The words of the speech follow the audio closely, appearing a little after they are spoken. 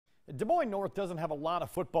Des Moines North doesn't have a lot of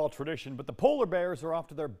football tradition, but the Polar Bears are off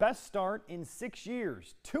to their best start in 6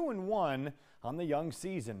 years, 2-1 on the young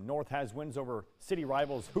season. North has wins over city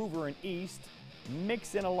rivals Hoover and East,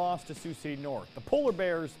 mix in a loss to Sioux City North. The Polar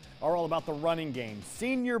Bears are all about the running game.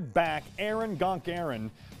 Senior back Gonkaryon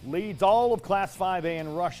leads all of Class 5A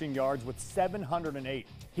in rushing yards with 708.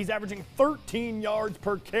 He's averaging 13 yards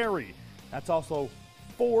per carry. That's also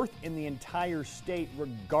fourth in the entire state,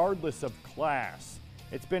 regardless of class.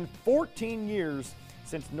 It's been 14 years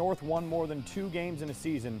since North won more than 2 games in a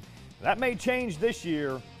season. That may change this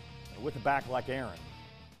year with a back like Aaron.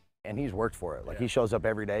 And he's worked for it. He shows up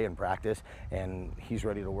every day in practice, and he's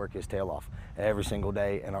ready to work his tail off every single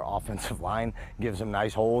day. And our offensive line gives him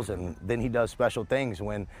nice holes, and then he does special things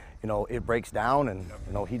when it breaks down, and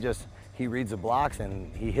he reads the blocks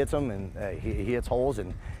and he hits them, and he hits holes,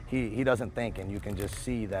 and he doesn't think. And you can just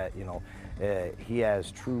see that he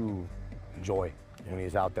has true joy when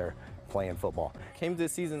he's out there playing football. Came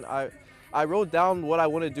this season, I wrote down what I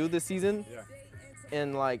want to do this season,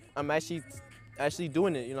 and I'm actually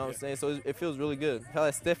doing it, what I'm saying? So it feels really good. Hell,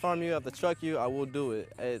 I stiff arm you, I have to truck you, I will do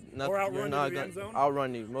it. Or outrun you in the end zone? I'll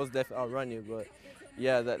run you, most definitely I'll run you, but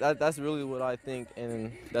yeah, that's really what I think,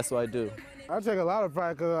 and that's what I do. I take a lot of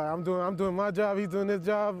pride because I'm doing my job, he's doing his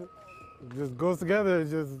job. It just goes together.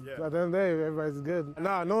 It's just at the end of the day, everybody's good.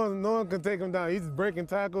 Nah, no one can take him down. He's breaking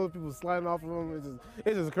tackles, people sliding off of him.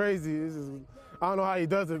 It's just crazy. I don't know how he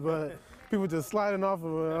does it, but people just sliding off of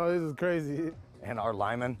him. Oh, it's just crazy. And our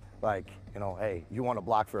linemen, hey, you want to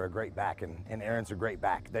block for a great back, and Aaron's a great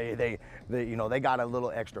back. They got a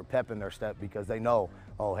little extra pep in their step because they know,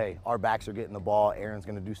 oh, hey, our backs are getting the ball. Aaron's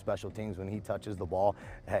going to do special teams when he touches the ball.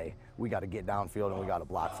 Hey, we got to get downfield and we got to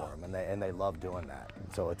block for him, and they love doing that.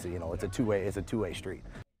 So it's a two-way street.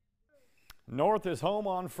 North is home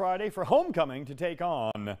on Friday for homecoming to take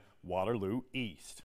on Waterloo East.